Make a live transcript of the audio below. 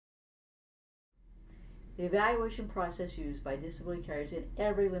the evaluation process used by disability carriers in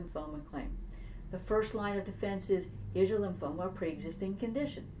every lymphoma claim. The first line of defense is your lymphoma a pre-existing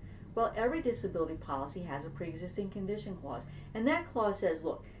condition? Well, every disability policy has a pre-existing condition clause, and that clause says,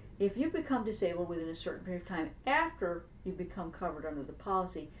 look, if you've become disabled within a certain period of time after you've become covered under the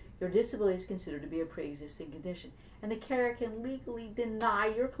policy, your disability is considered to be a pre-existing condition, and the carrier can legally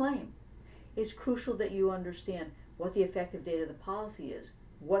deny your claim. It's crucial that you understand what the effective date of the policy is,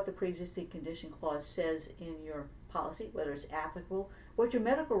 what the pre-existing condition clause says in your policy, whether it's applicable, what your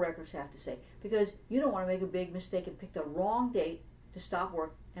medical records have to say, because you don't want to make a big mistake and pick the wrong date to stop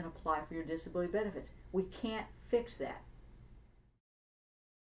work and apply for your disability benefits. We can't fix that.